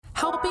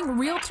helping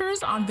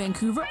realtors on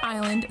Vancouver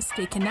Island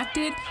stay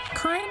connected,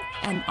 current,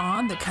 and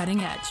on the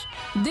cutting edge.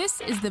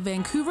 This is the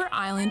Vancouver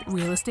Island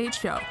Real Estate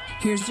Show.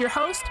 Here's your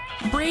host,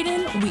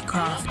 Braden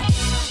Wheatcroft.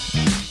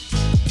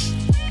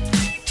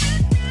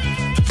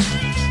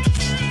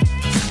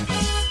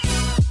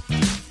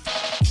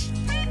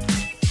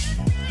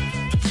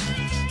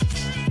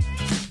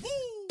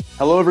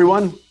 Hello,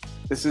 everyone.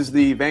 This is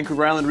the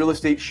Vancouver Island Real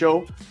Estate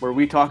Show, where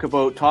we talk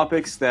about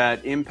topics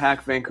that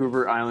impact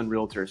Vancouver Island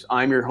realtors.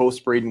 I'm your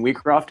host, Braden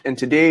Wheatcroft, and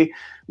today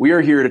we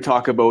are here to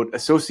talk about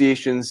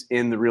associations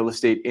in the real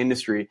estate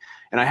industry.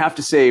 And I have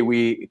to say,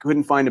 we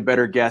couldn't find a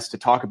better guest to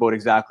talk about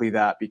exactly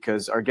that,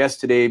 because our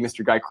guest today,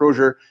 Mr. Guy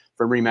Crozier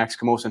from RE/MAX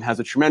Camosun, has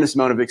a tremendous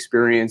amount of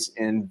experience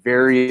in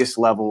various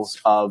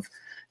levels of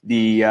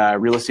the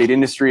real estate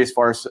industry as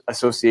far as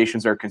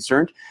associations are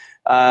concerned.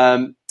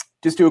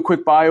 Just do a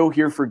quick bio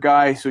here for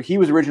Guy. So he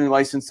was originally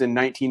licensed in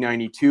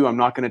 1992. I'm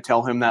not going to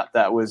tell him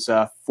that was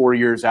 4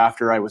 years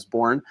after I was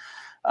born.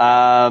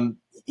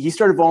 He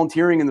started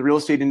volunteering in the real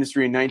estate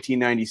industry in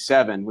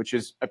 1997, which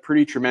is a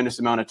pretty tremendous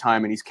amount of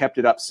time, and he's kept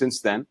it up since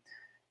then.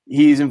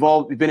 He's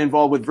been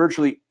involved with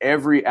virtually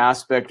every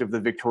aspect of the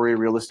Victoria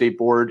Real Estate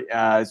Board,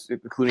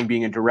 including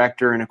being a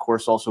director and, of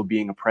course, also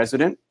being a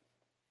president.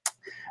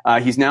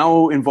 He's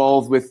now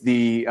involved with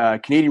the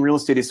Canadian Real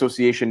Estate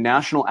Association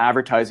National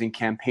Advertising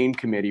Campaign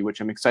Committee, which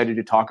I'm excited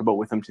to talk about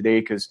with him today,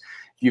 because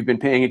if you've been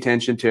paying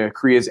attention to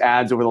CREA's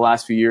ads over the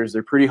last few years,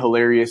 they're pretty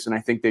hilarious, and I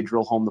think they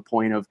drill home the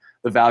point of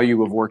the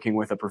value of working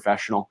with a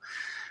professional.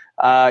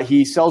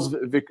 He sells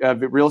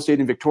real estate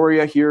in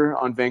Victoria here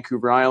on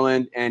Vancouver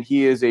Island, and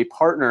he is a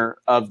partner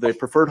of the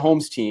Preferred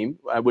Homes team,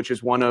 which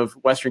is one of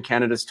Western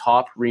Canada's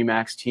top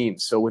RE/MAX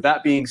teams. So with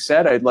that being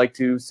said, I'd like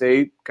to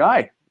say,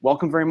 Guy,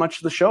 welcome very much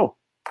to the show.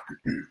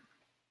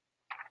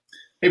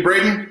 Hey,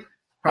 Braden.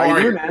 How are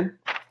you doing, man?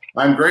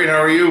 I'm great. How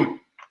are you?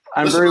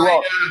 I'm very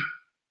well.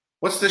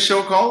 What's this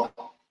show called?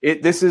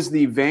 This is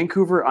the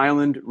Vancouver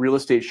Island Real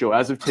Estate Show.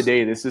 As of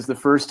today, this is the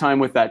first time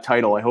with that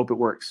title. I hope it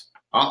works.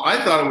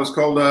 I thought it was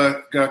called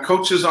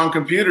Coaches on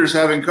Computers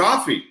Having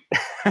Coffee.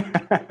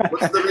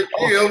 What's the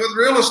big deal with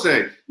real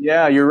estate?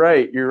 Yeah, you're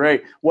right. You're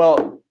right.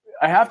 Well,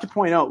 I have to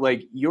point out,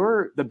 like,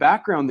 the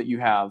background that you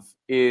have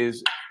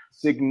is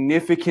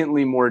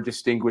significantly more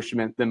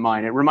distinguishment than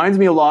mine. It reminds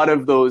me a lot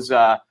of those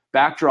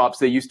backdrops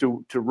they used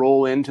to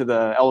roll into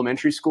the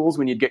elementary schools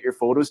when you'd get your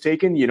photos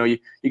taken. You know, you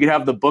could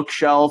have the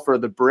bookshelf or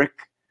the brick.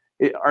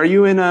 Are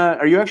you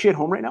actually at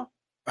home right now?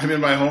 I'm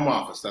in my home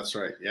office. That's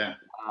right. Yeah.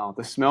 Wow,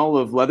 the smell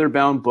of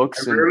leather-bound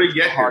books. I rarely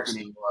get here, so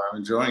I'm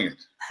enjoying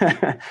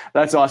it.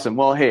 That's awesome.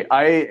 Well, hey,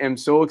 I am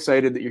so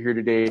excited that you're here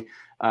today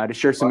to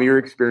share some of your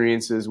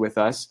experiences with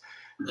us.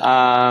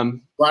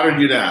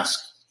 Flattered you'd ask.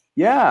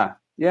 Yeah.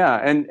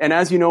 Yeah, and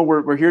as you know,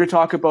 we're here to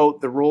talk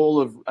about the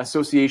role of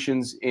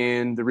associations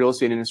in the real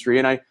estate industry,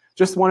 and I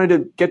just wanted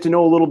to get to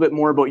know a little bit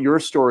more about your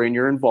story and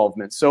your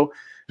involvement. So,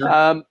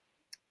 sure.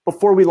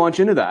 Before we launch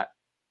into that,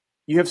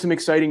 you have some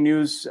exciting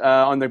news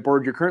on the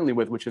board you're currently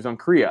with, which is on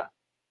CREA.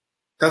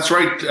 That's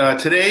right.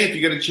 Today, if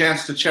you get a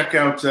chance to check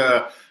out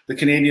the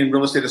Canadian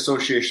Real Estate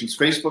Association's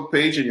Facebook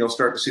page, and you'll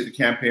start to see the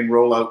campaign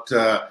roll out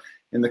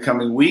in the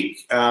coming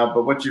week.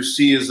 But what you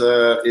see is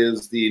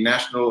the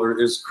national, or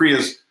is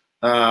CREA's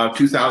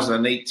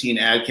 2018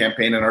 ad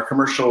campaign, and our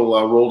commercial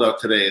rolled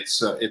out today.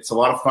 It's a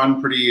lot of fun,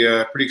 pretty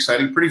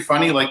exciting, pretty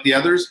funny like the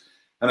others.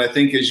 And I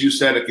think, as you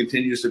said, it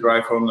continues to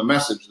drive home the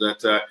message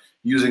that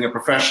using a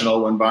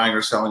professional when buying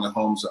or selling a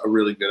home is a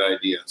really good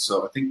idea.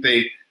 So I think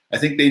they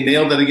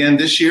nailed it again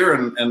this year,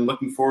 and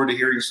looking forward to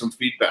hearing some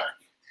feedback.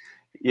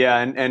 Yeah,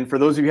 and for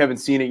those of you who haven't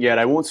seen it yet,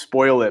 I won't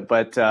spoil it,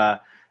 but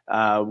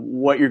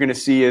what you're going to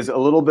see is a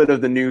little bit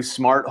of the new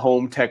smart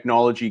home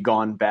technology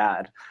gone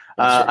bad.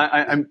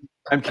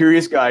 I'm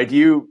curious, Guy,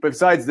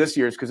 besides this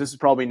year's, because this is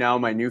probably now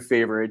my new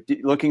favorite,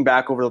 looking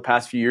back over the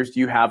past few years,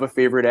 do you have a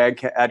favorite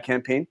ad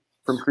campaign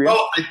from CREA?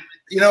 Well,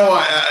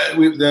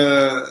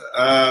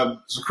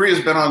 so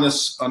CREA's been on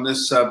this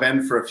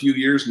bend for a few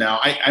years now.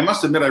 I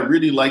must admit, I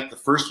really liked the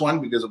first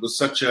one because it was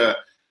such a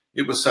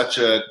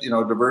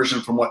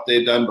diversion from what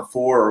they'd done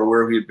before or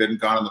where we had been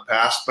gone in the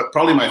past. But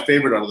probably my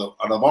favorite out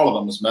of all of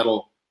them was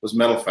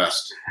Metal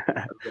Fest.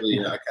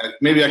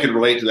 Maybe I could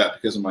relate to that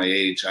because of my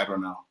age. I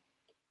don't know.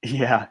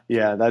 Yeah,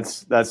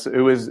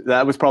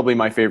 that was probably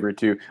my favorite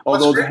too.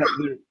 Although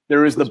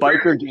there was the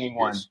biker gang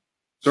one.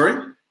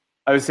 Sorry?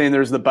 I was saying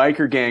there's the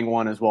biker gang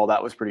one as well.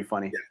 That was pretty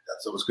funny. Yeah,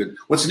 that was good.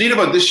 What's neat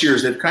about this year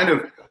is they've kind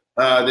of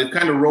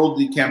rolled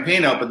the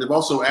campaign out, but they've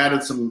also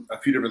added a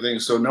few different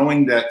things. So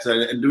knowing that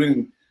and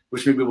doing,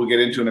 which maybe we'll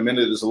get into in a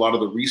minute, is a lot of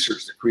the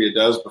research that CREA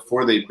does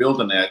before they build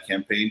an ad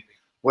campaign.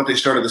 What they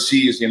started to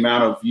see is the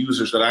amount of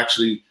users that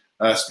actually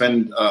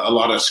spend a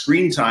lot of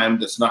screen time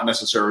that's not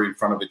necessarily in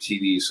front of a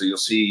TV. So you'll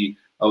see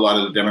a lot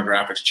of the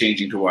demographics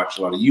changing to watch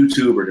a lot of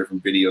YouTube or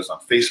different videos on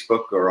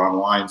Facebook or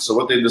online. So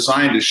what they've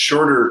designed is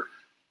shorter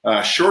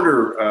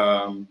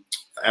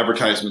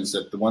advertisements,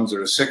 that the ones that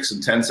are 6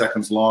 and 10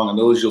 seconds long, and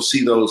those you'll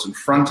see those in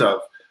front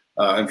of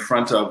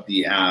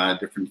the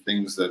different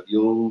things that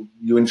you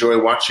enjoy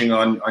watching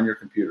on your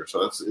computer.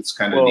 So it's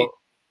kind of neat.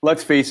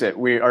 let's face it,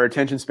 our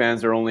attention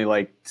spans are only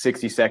like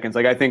 60 seconds.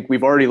 Like I think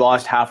we've already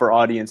lost half our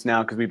audience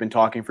now because we've been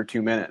talking for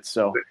 2 minutes.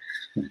 So,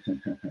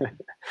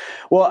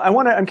 well,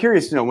 I'm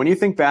curious to know, when you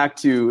think back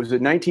to, was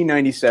it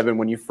 1997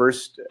 when you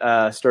first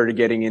started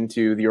getting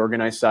into the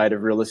organized side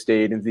of real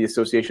estate and the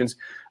associations?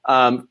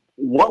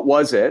 What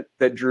was it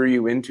that drew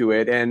you into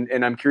it?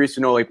 And I'm curious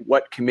to know, like,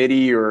 what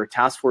committee or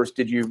task force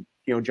did you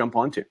jump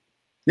onto?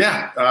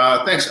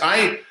 Yeah, thanks.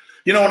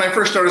 When I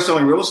first started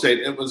selling real estate,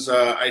 it was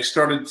I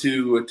started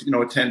to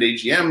attend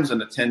AGMs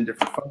and attend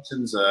different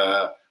functions.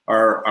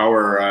 Our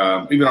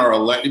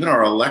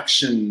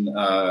election,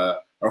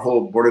 our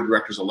whole board of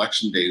directors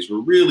election days were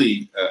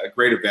really a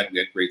great event. We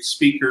had great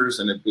speakers,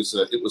 and it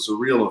was a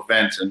real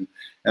event.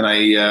 And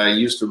I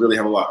used to really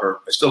have I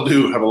still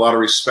do have a lot of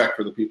respect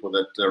for the people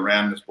that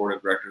ran this board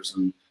of directors,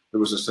 and there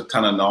was just a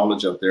ton of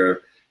knowledge out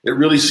there. It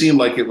really seemed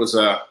like it was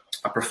a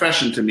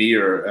profession to me,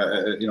 or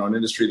an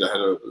industry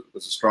that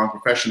was a strong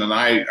profession, and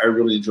I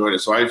really enjoyed it.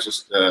 So I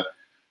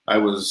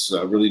was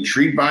really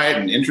intrigued by it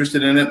and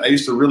interested in it.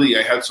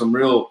 I had some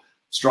real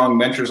strong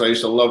mentors. I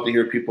used to love to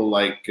hear people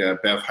like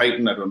Bev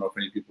Heighton. I don't know if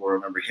any people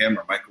remember him,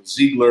 or Michael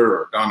Ziegler,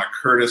 or Donna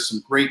Curtis,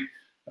 some great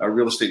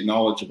real estate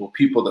knowledgeable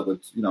people that would,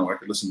 I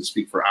could listen to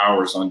speak for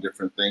hours on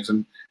different things.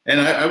 And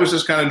I was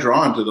just kind of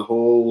drawn to the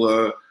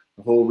whole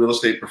real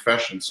estate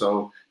profession.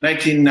 So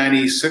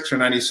 1996 or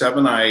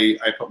 97, I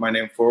put my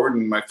name forward,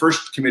 and my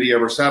first committee I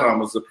ever sat on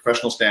was the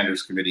Professional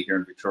Standards Committee here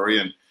in Victoria,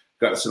 and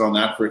got to sit on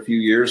that for a few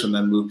years, and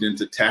then moved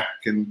into tech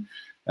and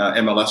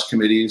MLS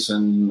committees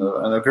and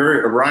a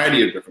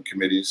variety of different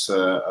committees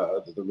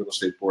that the real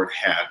estate board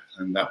had.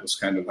 And that was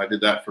I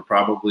did that for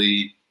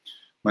probably,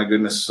 my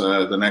goodness,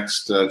 the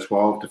next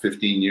 12 to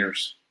 15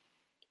 years.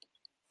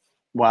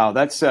 Wow,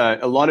 that's a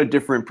lot of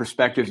different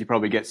perspectives you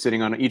probably get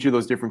sitting on each of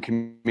those different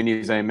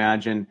committees. I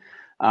imagine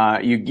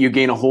you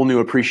gain a whole new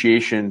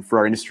appreciation for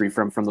our industry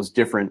from those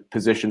different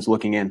positions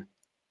looking in.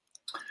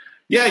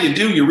 Yeah, you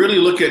do. You really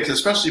look at,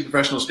 especially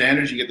professional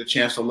standards, you get the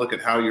chance to look at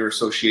how your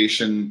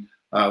association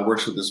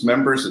works with its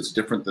members. It's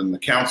different than the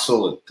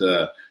council.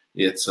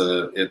 It's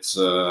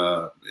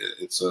a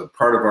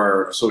part of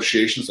our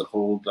associations that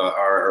hold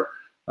our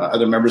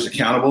other members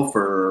accountable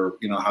for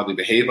how they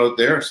behave out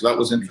there. So that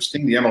was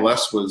interesting. The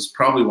MLS was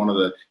probably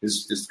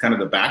is kind of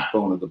the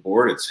backbone of the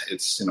board.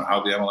 It's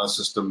how the MLS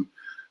system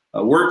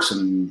works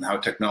and how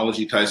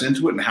technology ties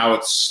into it and how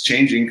it's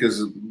changing.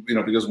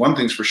 Because one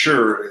thing's for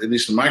sure, at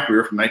least in my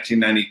career, from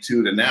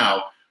 1992 to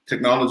now,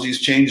 technology's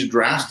changed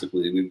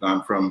drastically. We've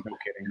gone from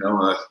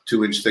a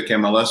 2-inch thick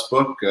MLS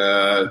book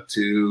to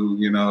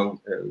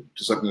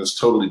something that's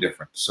totally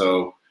different.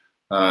 So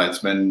it's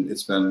been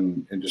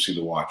interesting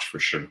to watch for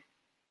sure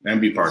and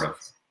be part of.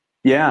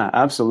 Yeah,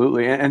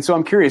 absolutely. And so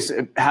I'm curious,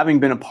 having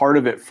been a part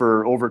of it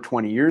for over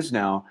 20 years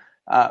now,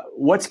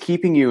 what's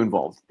keeping you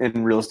involved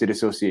in real estate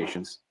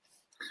associations?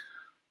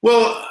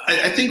 Well,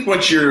 I think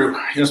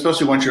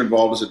especially once you're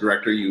involved as a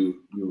director,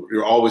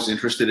 you're always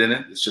interested in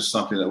it. It's just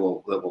something that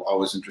will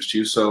always interest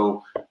you.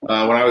 So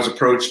when I was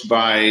approached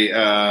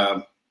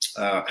by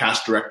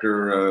past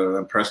director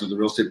and president of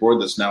the real estate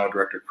board, that's now a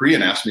director,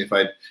 Korean, asked me if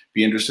I'd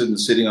be interested in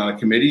sitting on a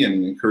committee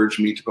and encouraged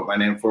me to put my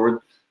name forward.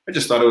 I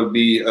just thought it would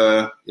be,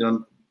 I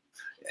want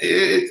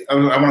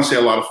to say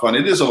a lot of fun.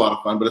 It is a lot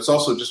of fun, but it's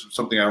also just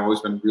something I've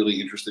always been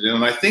really interested in.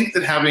 And I think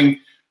that having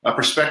a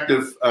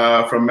perspective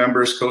from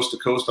members coast to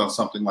coast on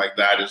something like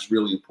that is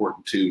really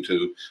important too.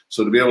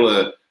 So to be able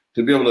to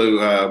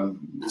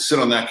sit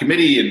on that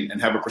committee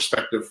and have a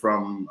perspective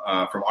from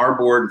our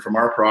board and from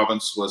our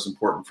province was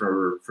important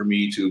for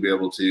me to be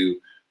able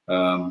to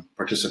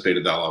participate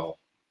at that level.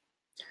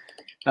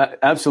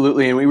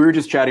 Absolutely, and we were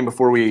just chatting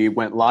before we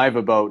went live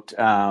about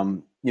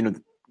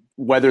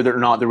whether or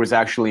not there was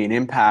actually an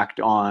impact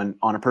on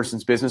a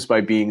person's business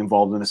by being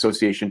involved in an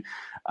association.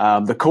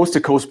 The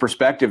coast-to-coast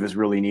perspective is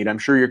really neat. I'm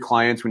sure your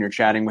clients, when you're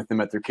chatting with them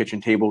at their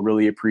kitchen table,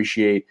 really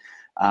appreciate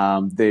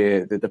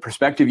the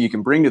perspective you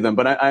can bring to them.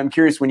 But I'm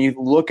curious, when you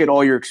look at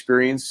all your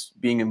experience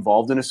being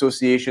involved in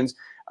associations,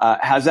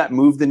 has that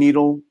moved the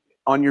needle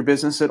on your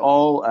business at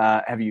all?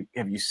 Have you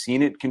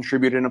seen it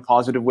contribute in a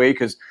positive way?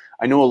 Because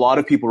I know a lot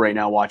of people right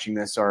now watching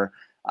this are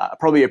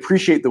probably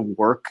appreciate the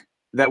work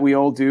that we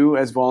all do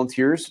as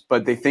volunteers,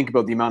 but they think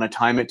about the amount of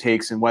time it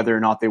takes and whether or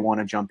not they want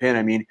to jump in.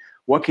 I mean,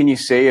 what can you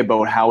say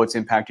about how it's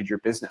impacted your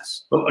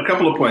business? Well, a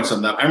couple of points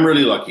on that. I'm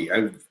really lucky.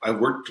 I've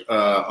worked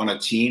on a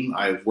team.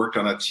 I've worked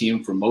on a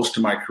team for most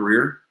of my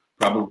career,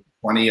 probably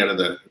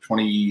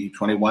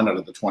 21 out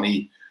of the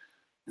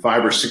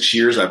 25 or 6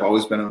 years. I've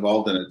always been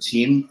involved in a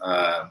team,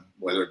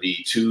 whether it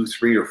be 2,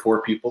 3, or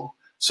 4 people.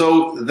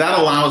 So that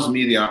allows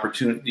me the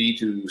opportunity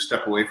to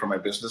step away from my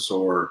business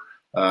or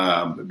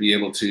be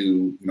able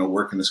to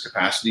work in this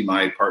capacity.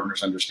 My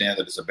partners understand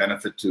that it's a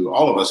benefit to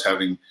all of us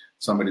having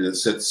somebody that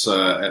sits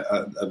at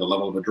the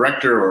level of a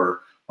director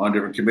or on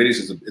different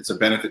committees. It's a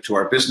benefit to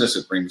our business.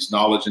 It brings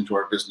knowledge into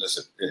our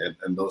business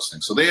and those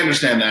things. So they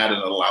understand that,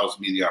 and it allows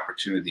me the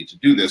opportunity to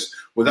do this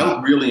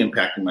without really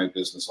impacting my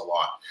business a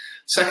lot.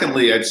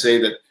 Secondly, I'd say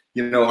that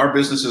our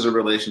business is a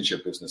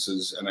relationship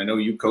business, and I know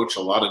you coach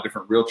a lot of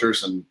different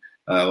realtors, and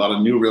a lot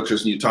of new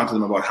realtors, and you talk to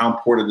them about how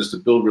important it is to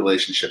build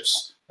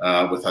relationships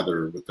with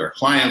their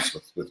clients,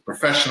 with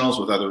professionals,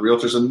 with other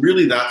realtors. And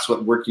really that's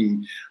what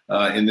working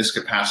in this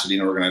capacity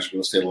in organized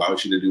real estate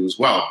allows you to do as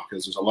well,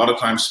 because there's a lot of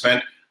time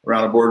spent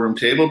around a boardroom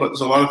table, but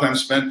there's a lot of time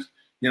spent,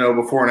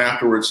 before and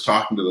afterwards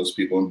talking to those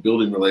people and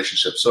building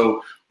relationships.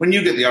 So when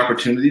you get the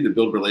opportunity to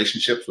build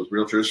relationships with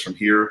realtors from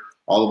here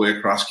all the way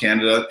across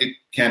Canada, it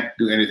can't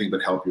do anything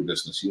but help your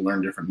business. You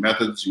learn different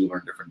methods, you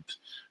learn different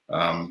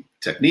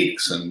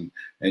techniques, and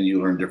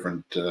you learn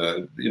different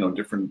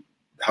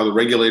how the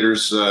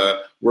regulators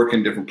work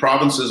in different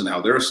provinces and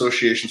how their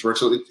associations work.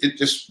 So it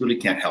just really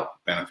can't help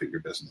benefit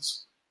your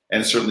business.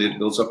 And certainly it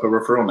builds up a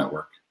referral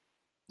network.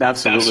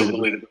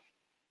 Absolutely.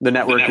 The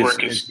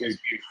network is huge.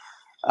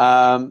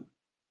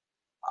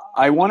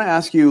 I want to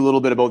ask you a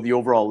little bit about the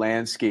overall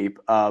landscape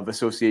of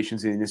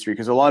associations in the industry,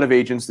 because a lot of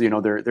agents,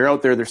 they're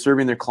out there, they're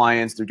serving their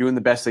clients, they're doing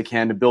the best they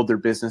can to build their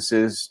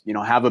businesses,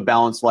 have a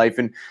balanced life.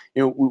 And,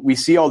 we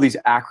see all these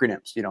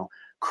acronyms,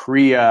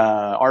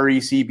 CREA,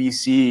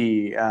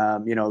 RECBC,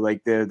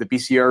 like the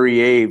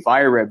BCREA,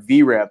 VIREP,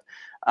 VREP,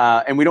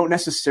 and we don't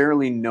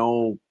necessarily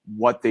know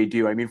what they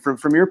do. I mean,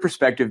 from your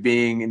perspective,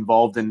 being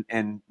involved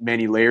in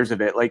many layers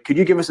of it, like, could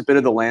you give us a bit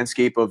of the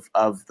landscape of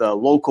the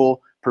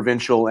local,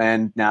 provincial,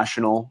 and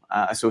national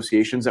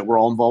associations that we're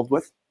all involved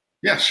with?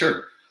 Yeah,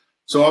 sure.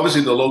 So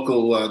obviously the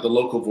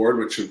local board,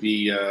 which would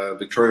be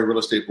Victoria Real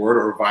Estate Board,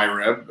 or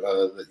VIREB,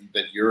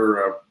 that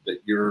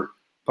your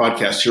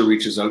podcast here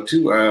reaches out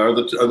to, are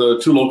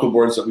the two local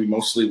boards that we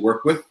mostly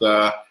work with,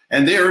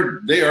 and they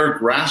are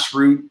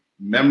grassroots,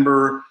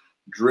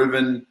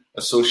 member-driven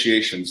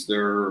associations.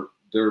 They're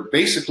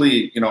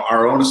basically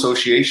our own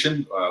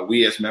association.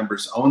 We as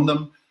members own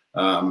them.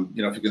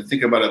 If you can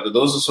think about it,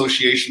 those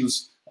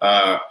associations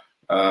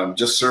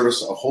just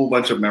service a whole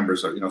bunch of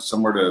members.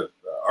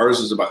 Ours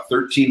is about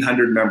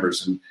 1,300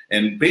 members,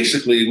 and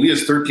basically we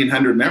as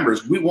 1,300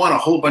 members, we want a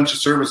whole bunch of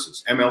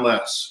services: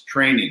 MLS,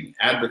 training,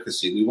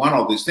 advocacy. We want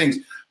all these things,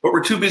 but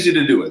we're too busy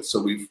to do it. So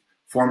we've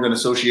formed an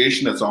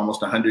association that's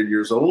almost 100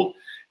 years old,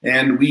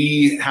 and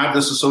we have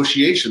this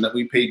association that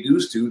we pay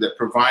dues to that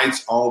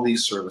provides all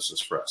these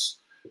services for us.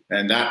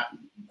 And that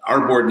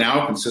our board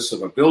now consists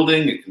of a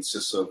building. It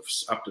consists of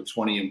up to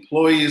 20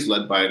 employees,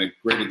 led by a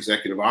great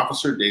executive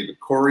officer, David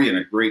Corey, and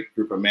a great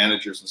group of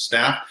managers and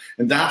staff.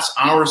 And that's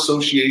our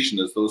association,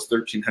 as those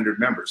 1,300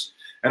 members.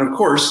 And of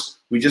course,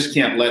 we just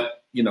can't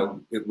let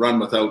it run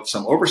without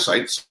some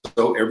oversight.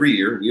 So every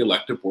year we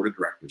elect a board of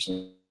directors,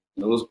 and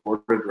those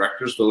board of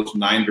directors, those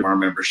 9 of our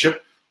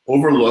membership,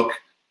 overlook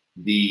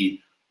the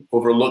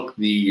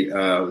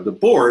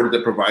board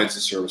that provides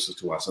the services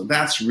to us. And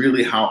that's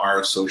really how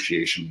our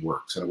association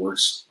works. And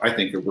I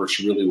think it works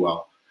really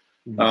well.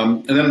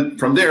 And then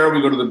from there,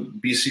 we go to the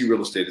BC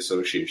Real Estate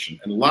Association.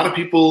 And a lot of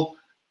people,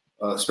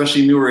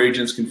 especially newer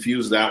agents,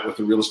 confuse that with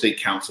the Real Estate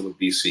Council of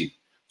BC.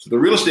 So the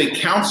Real Estate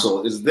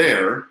Council is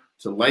there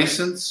to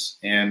license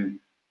and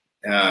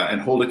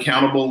hold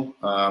accountable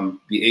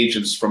the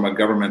agents from a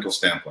governmental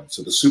standpoint.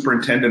 So the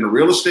superintendent of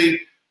real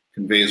estate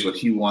conveys what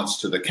he wants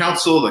to the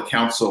council. The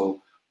council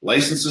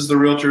licenses the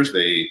realtors.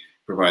 They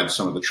provide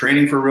some of the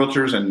training for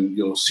realtors, and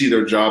you'll see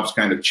their jobs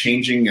kind of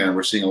changing.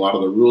 We're seeing a lot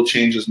of the rule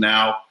changes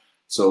now,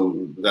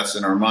 so that's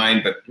in our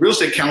mind. But Real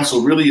Estate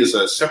Council really is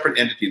a separate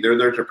entity. They're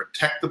there to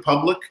protect the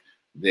public.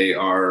 They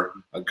are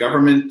a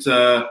government.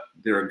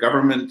 They're a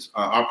government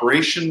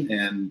operation,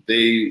 and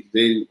they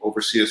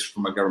oversee us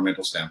from a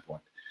governmental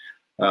standpoint.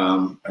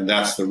 And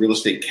that's the Real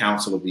Estate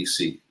Council of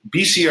BC.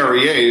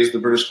 BCREA is the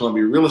British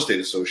Columbia Real Estate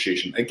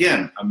Association.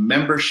 Again, a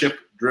membership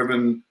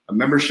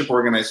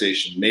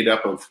organization made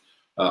up of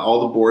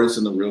all the boards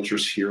and the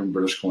realtors here in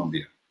British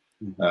Columbia.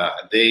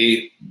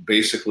 They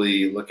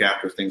basically look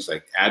after things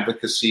like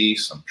advocacy,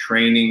 some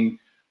training,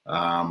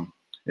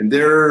 and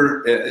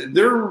they're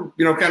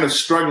kind of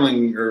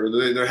struggling, or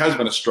there has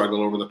been a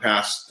struggle over the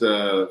past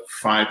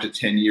 5 to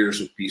 10 years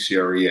with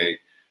BCREA.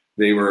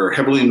 They were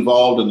heavily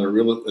involved in the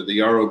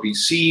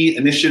ROBC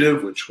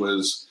initiative, which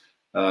was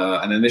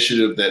an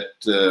initiative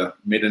that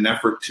made an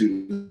effort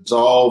to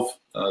dissolve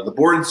the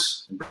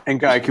boards. And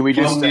Guy, can we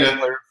just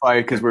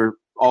clarify, because we're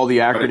all the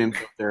acronyms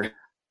up there.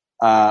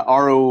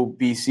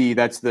 ROBC,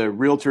 that's the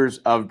Realtors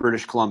of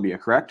British Columbia,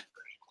 correct?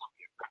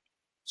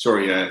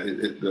 Sorry,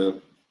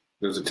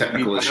 there's a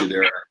technical issue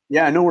there.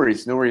 Yeah, no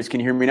worries. Can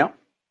you hear me now?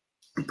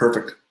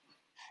 Perfect.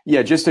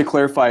 Yeah, just to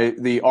clarify,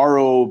 the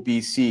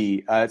ROBC,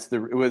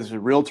 it was the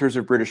Realtors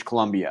of British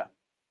Columbia.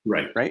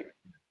 Right?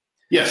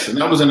 Yes, and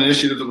that was an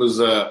initiative that was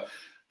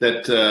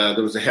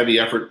there was a heavy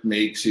effort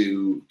made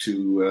to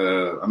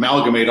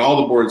amalgamate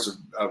all the boards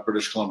of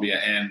British Columbia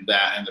and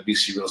the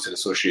BC Real Estate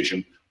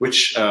Association,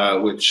 which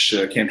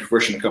came to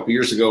fruition a couple of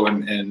years ago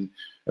and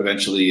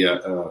eventually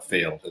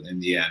failed in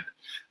the end.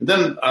 And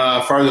then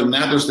farther than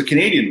that, there's the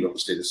Canadian Real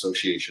Estate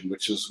Association,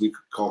 which is we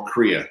call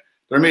CREA.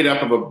 They're made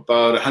up of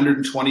about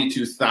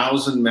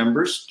 122,000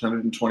 members,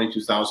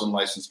 122,000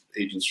 licensed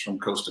agents from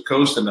coast to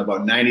coast, and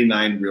about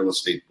 99 real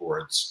estate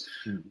boards.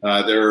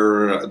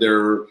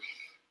 They're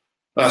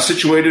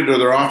situated, or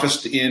they're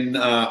officed in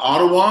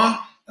Ottawa,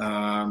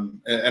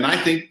 And I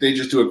think they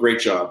just do a great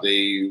job.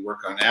 They work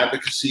on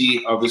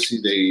advocacy. Obviously,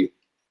 they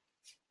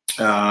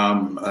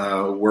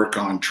work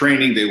on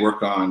training. They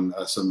work on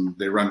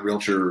they run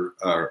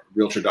Realtor.ca,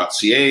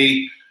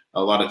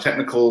 a lot of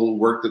technical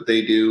work that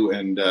they do.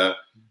 And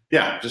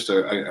just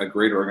a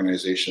great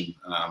organization.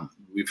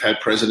 We've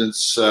had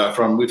presidents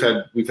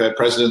we've had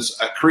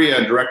presidents at Korea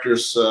and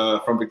directors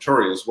from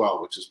Victoria as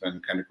well, which has been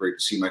kind of great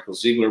to see. Michael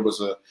Ziegler was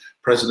a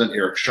president.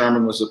 Eric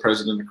Sharman was the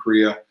president of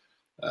Korea.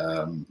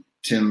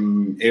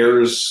 Tim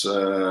Ayers,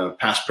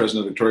 past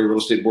president of Victoria Real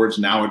Estate Board, is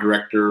now a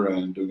director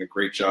and doing a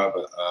great job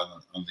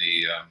on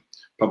the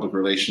public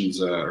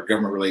relations or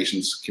government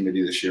relations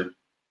committee this year.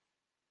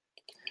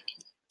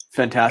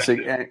 Fantastic,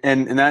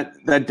 and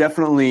that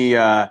definitely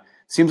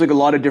seems like a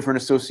lot of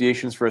different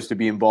associations for us to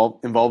be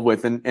involved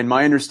with. And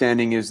my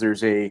understanding is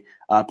there's a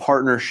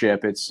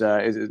partnership. It's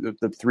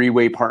the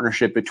three-way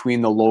partnership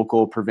between the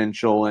local,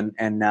 provincial,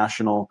 and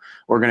national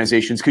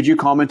organizations. Could you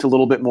comment a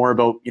little bit more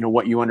about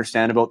what you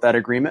understand about that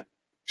agreement?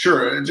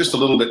 Sure, just a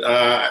little bit.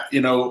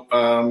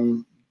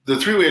 The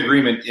three-way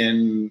agreement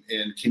in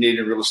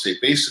Canadian real estate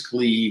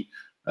basically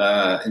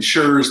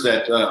ensures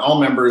that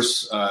all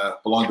members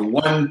belong to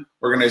one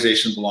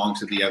organization, belong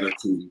to the other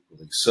two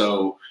equally.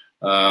 So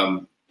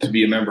to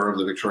be a member of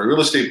the Victoria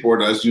Real Estate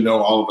Board, as you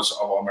know,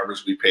 all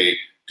members, we pay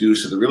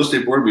dues to the Real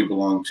Estate Board. We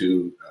belong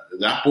to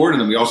that board,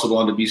 and then we also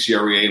belong to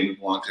BCREA, and we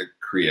belong to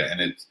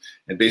CREA.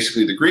 And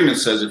basically the agreement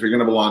says if you're going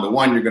to belong to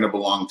one, you're going to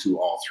belong to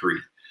all three.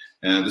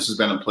 And this has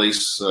been in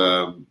place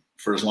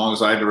for as long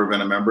as I've ever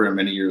been a member, and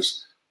many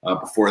years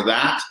before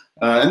that.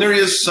 And there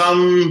is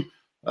some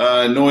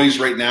noise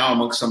right now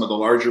amongst some of the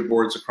larger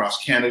boards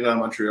across Canada,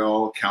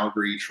 Montreal,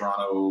 Calgary,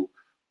 Toronto,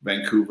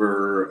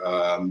 Vancouver,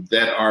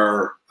 that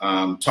are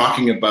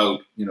talking about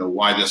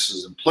why this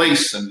is in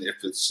place and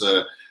if it's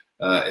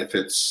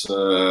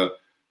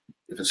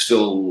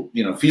still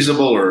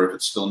feasible or if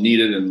it's still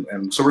needed,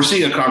 and so we're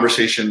seeing a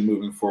conversation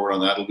moving forward on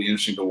that. It'll be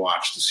interesting to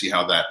watch to see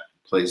how that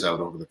plays out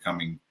over the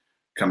coming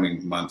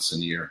months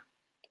and year.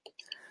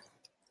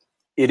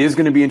 It is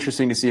going to be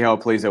interesting to see how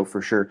it plays out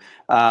for sure.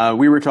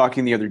 We were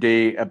talking the other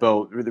day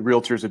about the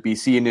Realtors of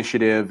BC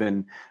initiative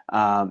and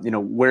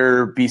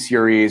where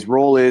BCREA's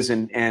role is,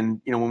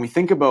 and when we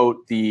think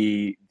about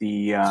the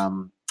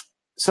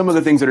some of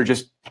the things that are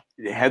just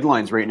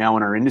headlines right now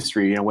in our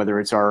industry, whether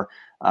it's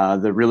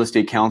the Real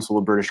Estate Council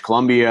of British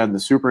Columbia and the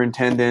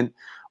superintendent,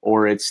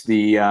 or it's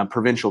the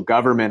provincial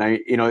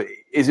government.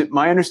 Is it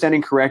my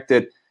understanding correct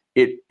that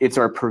it's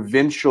our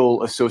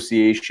provincial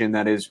association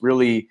that is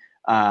really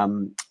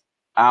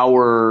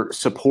our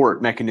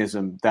support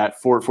mechanism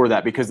for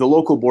that, because the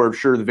local board,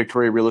 sure, the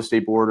Victoria Real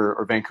Estate Board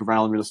or Vancouver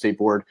Island Real Estate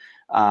Board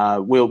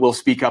will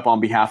speak up on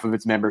behalf of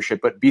its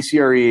membership, but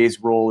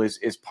BCREA's role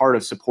is part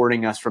of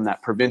supporting us from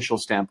that provincial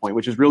standpoint,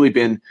 which has really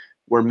been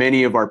where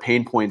many of our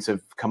pain points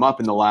have come up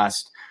in the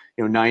last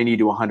 90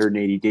 to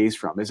 180 days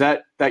from. Is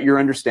that your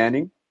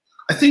understanding?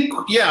 I think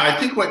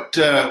what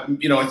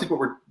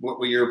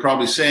what you're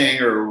probably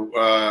saying or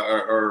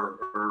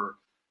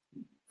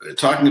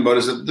talking about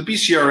is that the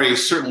BCREA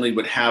certainly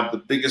would have the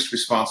biggest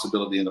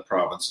responsibility in the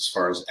province as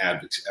far as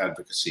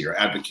advocacy or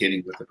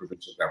advocating with the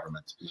provincial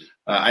government.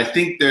 I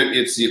think that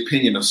it's the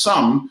opinion of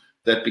some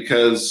that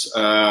because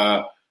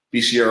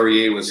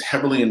BCREA was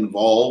heavily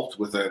involved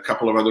with a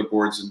couple of other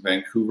boards in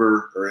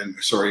Vancouver, a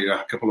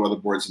couple of other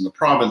boards in the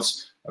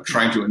province of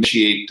trying to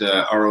initiate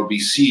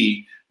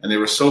ROBC, and they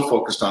were so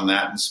focused on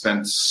that and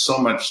spent so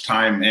much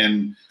time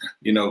and,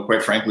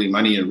 quite frankly,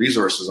 money and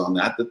resources on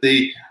that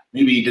they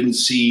maybe didn't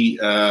see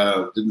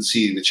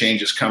the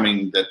changes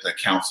coming that the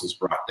councils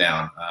brought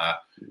down.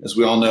 As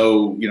we all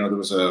know, there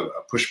was a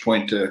push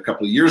point a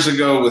couple of years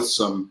ago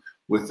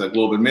with a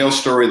Globe and Mail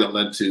story that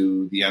led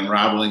to the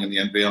unraveling and the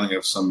unveiling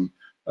of some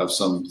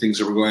things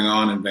that were going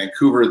on in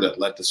Vancouver that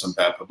led to some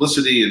bad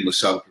publicity, and we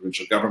saw the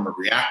provincial government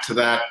react to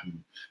that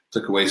and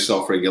took away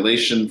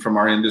self-regulation from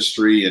our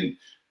industry, and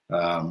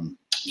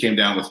came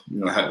down with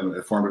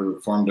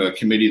formed a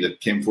committee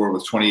that came forward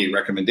with 28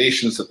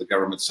 recommendations that the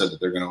government said that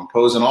they're going to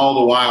impose, and all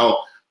the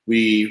while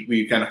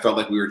we kind of felt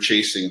like we were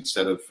chasing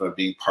instead of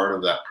being part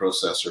of that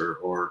process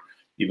or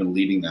even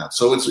leading that.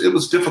 So it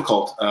was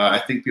difficult. I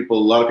think a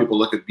lot of people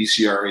look at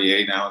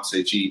BCREA now and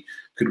say, "Gee,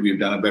 could we have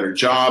done a better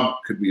job?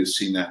 Could we have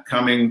seen that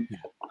coming?"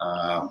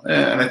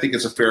 And I think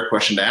it's a fair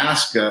question to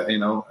ask.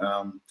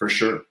 For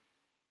sure.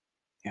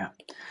 Yeah.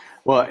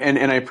 Well,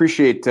 and I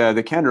appreciate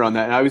the candor on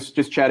that. And I was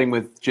just chatting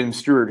with Jim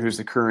Stewart, who's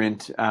the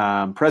current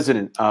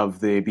president of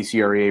the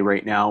BCREA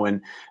right now,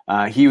 and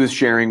he was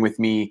sharing with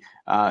me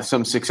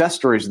some success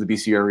stories of the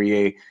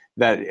BCREA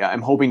that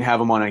I'm hoping to have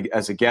him on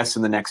as a guest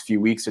in the next few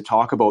weeks to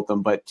talk about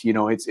them. But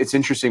it's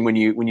interesting when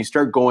you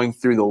start going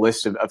through the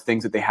list of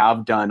things that they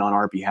have done on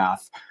our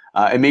behalf.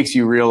 It makes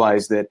you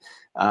realize that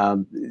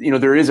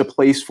there is a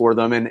place for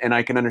them, and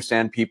I can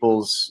understand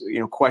people's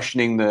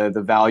questioning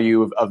the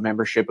value of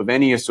membership of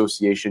any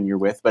association you're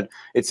with. But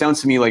it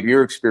sounds to me like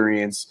your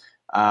experience,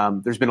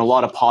 there's been a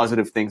lot of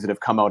positive things that have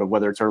come out of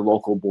whether it's our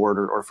local board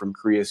or from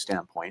CREA's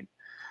standpoint.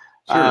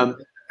 Sure.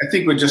 I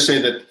think we'd just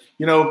say that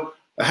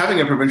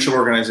having a provincial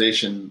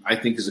organization, I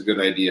think, is a good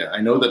idea.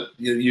 I know that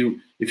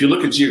if you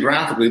look at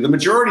geographically, the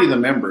majority of the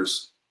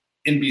members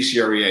in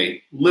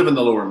BCREA live in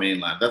the Lower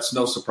Mainland. That's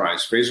no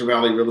surprise. Fraser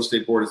Valley Real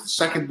Estate Board is the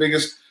second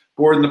biggest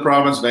board in the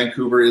province.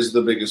 Vancouver is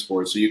the biggest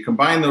board. So you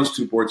combine those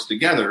two boards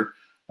together,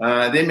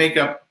 they make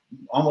up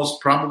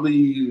almost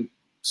probably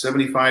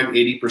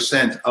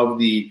 75-80% of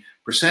the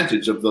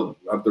percentage of the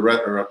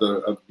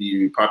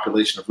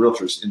population of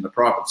realtors in the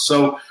province.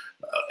 So,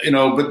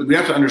 but we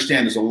have to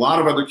understand there's a lot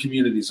of other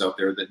communities out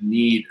there that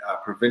need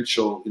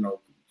provincial,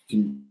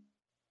 can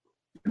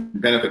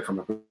benefit from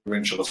a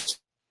provincial.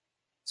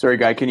 Sorry,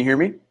 Guy, can you hear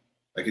me?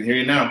 I can hear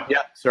you now.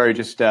 Yeah, sorry,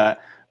 just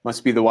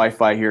must be the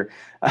Wi-Fi here.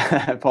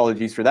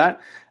 Apologies for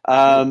that.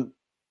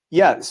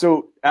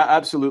 So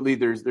absolutely,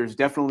 there's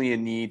definitely a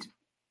need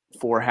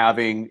for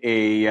having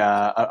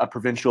a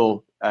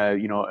provincial,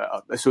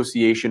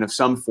 association of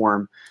some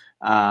form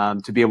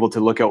to be able to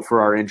look out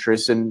for our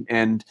interests.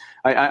 And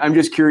I'm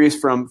just curious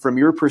from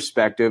your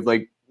perspective,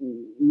 like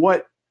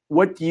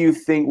what do you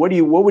think?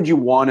 What would you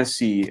want to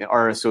see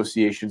our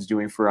associations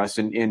doing for us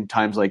in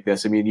times like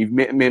this? I mean, you've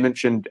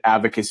mentioned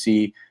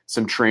advocacy,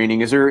 some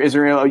training. Is there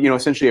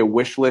essentially a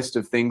wish list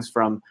of things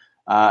from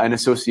an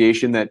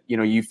association that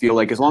you feel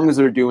like as long as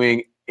they're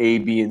doing A,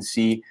 B, and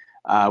C,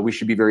 we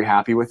should be very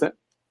happy with it?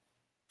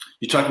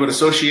 You talking about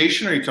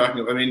association, or are you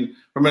talking? I mean,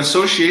 from an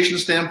association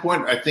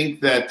standpoint, I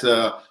think that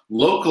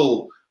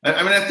local.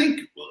 I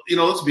think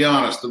let's be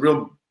honest.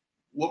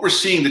 What we're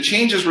seeing, the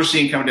changes we're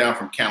seeing coming down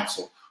from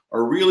council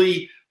are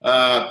really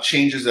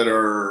changes that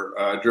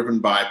are driven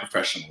by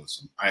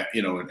professionalism,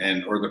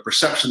 or the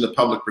perception, the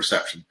public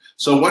perception.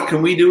 So what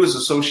can we do as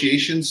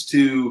associations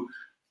to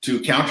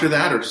counter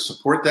that or to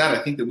support that?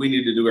 I think that we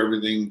need to do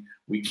everything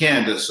we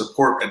can to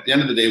support, at the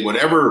end of the day,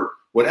 whatever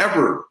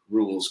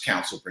rules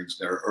council brings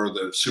there or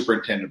the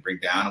superintendent bring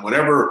down,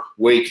 whatever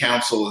way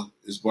council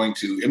is going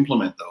to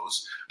implement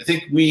those. I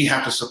think we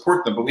have to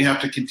support them, but we have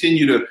to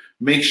continue to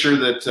make sure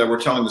that we're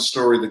telling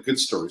the good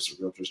stories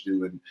that realtors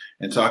do,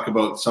 and talk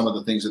about some of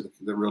the things that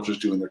the realtors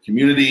do in their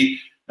community,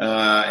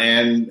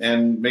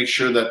 and make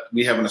sure that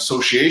we have an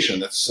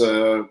association that's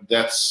on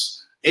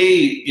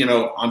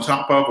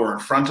top of or in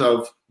front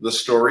of the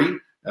story,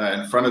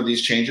 in front of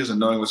these changes and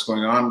knowing what's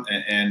going on.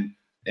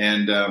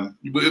 I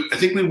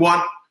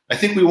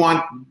think we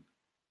want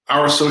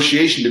our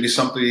association to be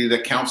something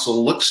that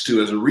council looks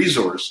to as a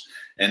resource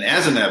and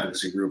as an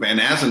advocacy group and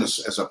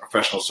as a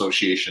professional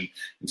association,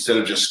 instead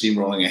of just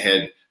steamrolling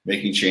ahead,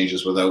 making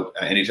changes without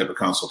any type of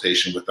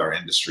consultation with our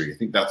industry. I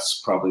think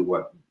that's probably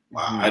what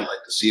I'd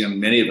like to see, and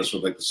many of us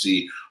would like to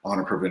see on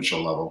a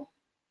provincial level.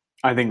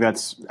 I think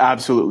that's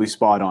absolutely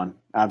spot on.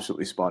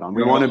 Absolutely spot on.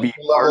 We want to be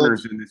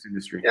partners in this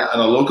industry. Yeah, on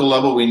a local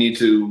level, we need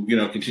to,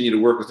 continue to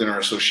work within our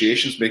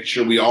associations, make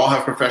sure we all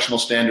have professional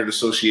standard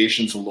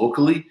associations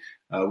locally.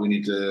 We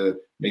need to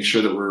make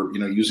sure that we're,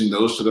 using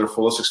those to their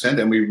fullest extent,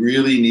 and we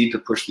really need to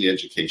push the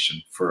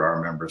education for our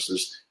members.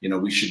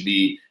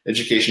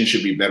 Education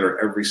should be better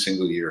every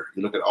single year.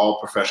 You look at all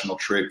professional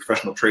trade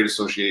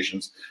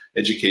associations,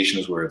 education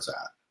is where it's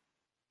at.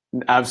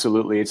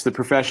 Absolutely. It's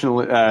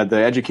the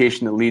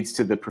education that leads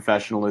to the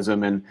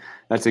professionalism, and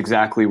that's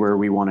exactly where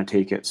we want to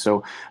take it.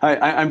 So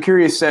I'm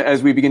curious,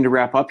 as we begin to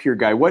wrap up here,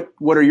 Guy, what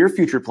are your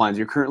future plans?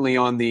 You're currently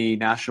on the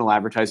National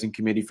Advertising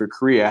Committee for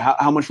CREA.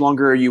 How much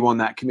longer are you on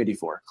that committee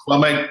for? Well,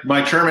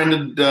 my term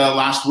ended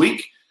last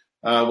week.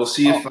 We'll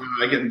see if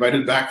I get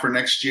invited back for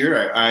next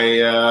year.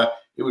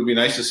 It would be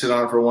nice to sit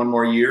on it for one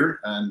more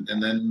year and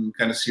then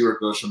kind of see where it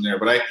goes from there.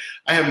 But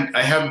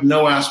I have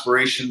no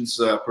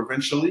aspirations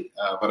provincially,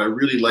 but I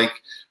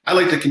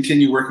like to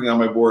continue working on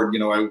my board.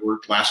 I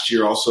worked last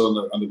year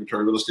also on the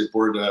Victoria Real Estate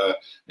Board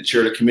and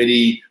chaired a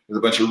committee with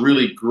a bunch of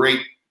really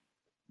great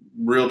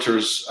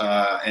realtors,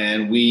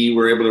 and we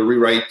were able to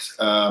rewrite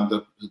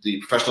the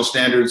professional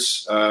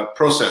standards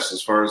process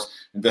as far as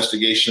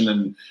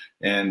investigation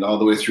and all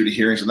the way through to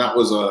hearings, and that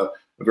was a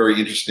very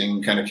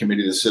interesting kind of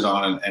committee to sit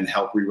on and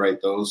help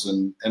rewrite those.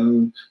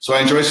 And so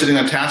I enjoy sitting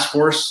on task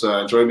force,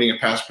 enjoy being a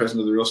past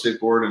president of the real estate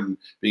board and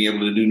being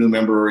able to do new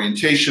member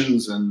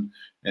orientations and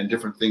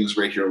different things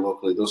right here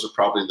locally. Those are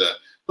probably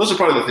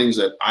the things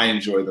that I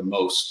enjoy the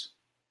most.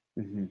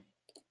 Mm-hmm.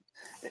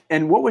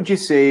 And what would you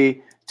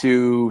say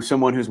to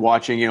someone who's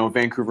watching,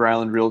 Vancouver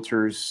Island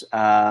realtors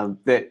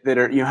that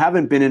are,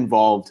 haven't been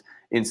involved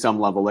in some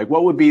level? Like,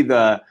 what would be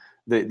the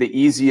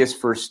easiest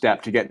first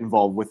step to get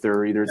involved with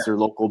their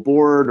local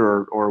board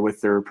or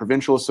with their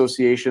provincial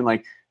association?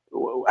 Like,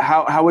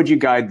 how would you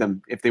guide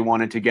them if they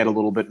wanted to get a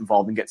little bit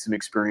involved and get some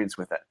experience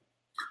with it?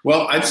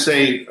 Well, I'd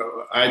say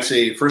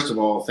first of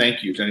all,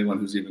 thank you to anyone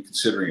who's even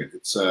considering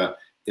it.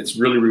 It's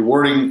really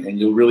rewarding and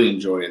you'll really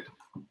enjoy it.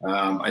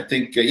 I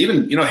think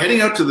even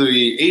heading out to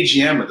the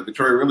AGM at the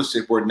Victoria Real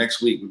Estate Board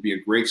next week would be a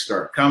great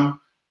start.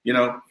 Come.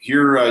 Here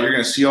you're going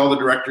to see all the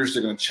directors.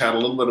 They're going to chat a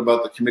little bit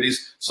about the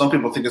committees. Some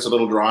people think it's a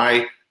little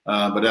dry,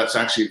 but that's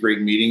actually a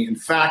great meeting. In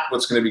fact,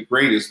 what's going to be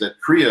great is that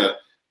CREA,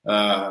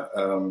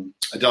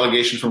 a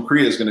delegation from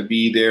CREA is going to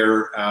be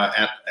there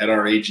at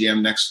our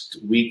AGM next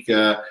week.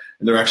 And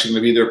they're actually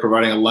going to be there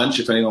providing a lunch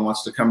if anyone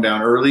wants to come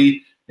down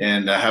early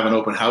and have an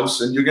open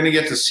house. And you're going to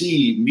get to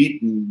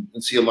meet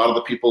and see a lot of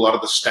the people, a lot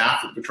of the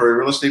staff at Victoria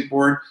Real Estate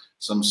Board,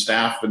 some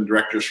staff and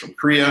directors from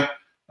Korea,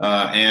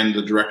 and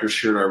the directors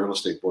here at our real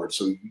estate board.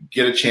 So you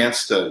get a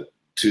chance to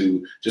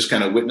just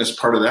kind of witness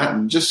part of that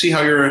and just see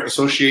how your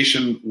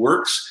association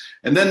works.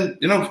 And then,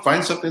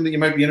 find something that you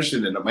might be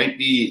interested in. It might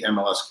be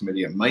MLS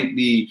committee. It might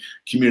be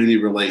community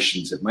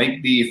relations. It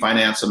might be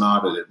finance and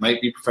audit. It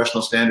might be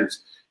professional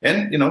standards.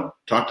 And,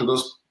 talk to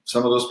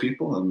some of those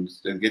people and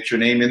get your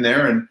name in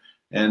there.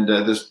 And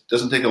this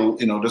doesn't take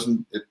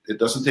it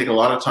doesn't take a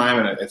lot of time,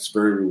 and it's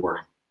very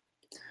rewarding.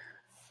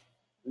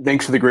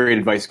 Thanks for the great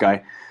advice,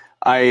 Guy.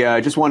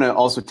 I just want to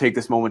also take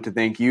this moment to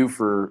thank you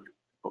for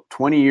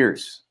 20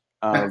 years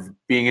of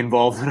being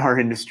involved in our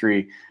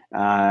industry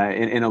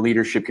in a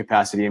leadership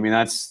capacity. I mean,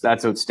 that's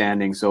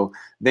outstanding. So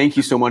thank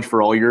you so much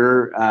for all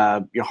your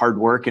hard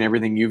work and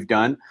everything you've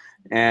done.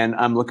 And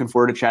I'm looking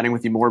forward to chatting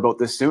with you more about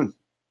this soon.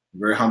 I'm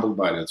very humbled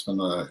by it. It's been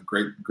a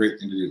great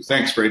thing to do.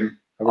 Thanks, Braden.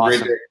 Have a awesome.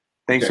 great day.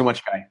 Thanks so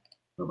much, Guy.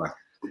 Bye-bye.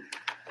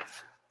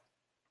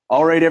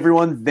 All right,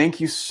 everyone. Thank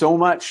you so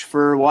much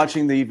for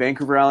watching the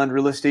Vancouver Island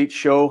Real Estate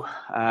Show.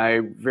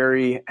 I'm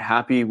very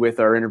happy with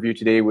our interview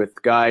today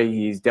with Guy.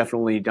 He's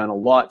definitely done a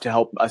lot to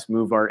help us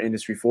move our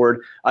industry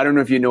forward. I don't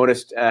know if you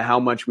noticed how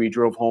much we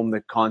drove home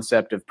the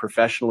concept of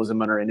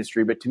professionalism in our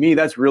industry, but to me,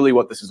 that's really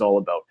what this is all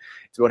about.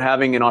 It's about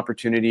having an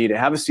opportunity to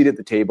have a seat at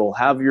the table,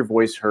 have your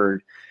voice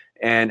heard,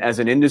 and as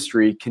an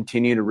industry,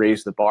 continue to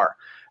raise the bar.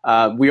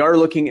 We are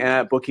looking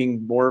at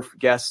booking more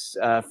guests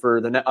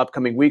for the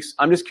upcoming weeks.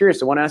 I'm just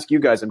curious. I want to ask you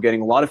guys. I'm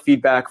getting a lot of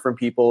feedback from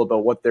people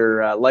about what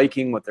they're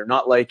liking, what they're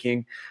not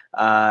liking.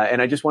 And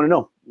I just want to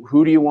know,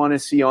 who do you want to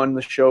see on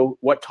the show?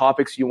 What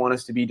topics you want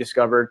us to be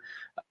discovered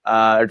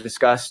or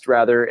discussed,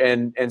 rather?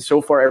 And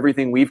so far,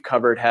 everything we've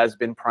covered has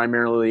been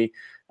primarily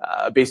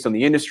based on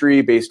the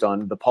industry, based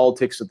on the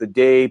politics of the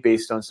day,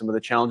 based on some of the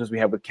challenges we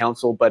have with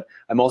council. But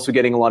I'm also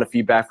getting a lot of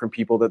feedback from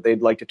people that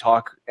they'd like to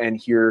talk and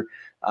hear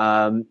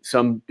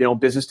some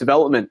business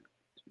development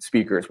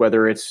speakers,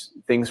 whether it's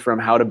things from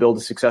how to build a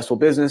successful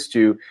business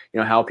to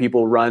how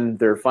people run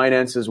their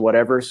finances,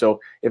 whatever. So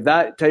if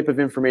that type of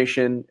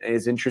information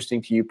is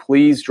interesting to you,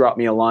 please drop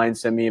me a line,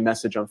 send me a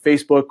message on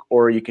Facebook,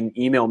 or you can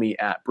email me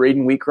at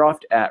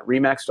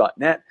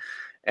bradenwheatcroft@remax.net.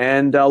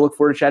 And I'll look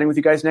forward to chatting with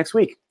you guys next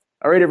week.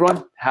 All right,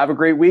 everyone, have a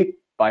great week.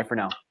 Bye for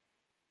now.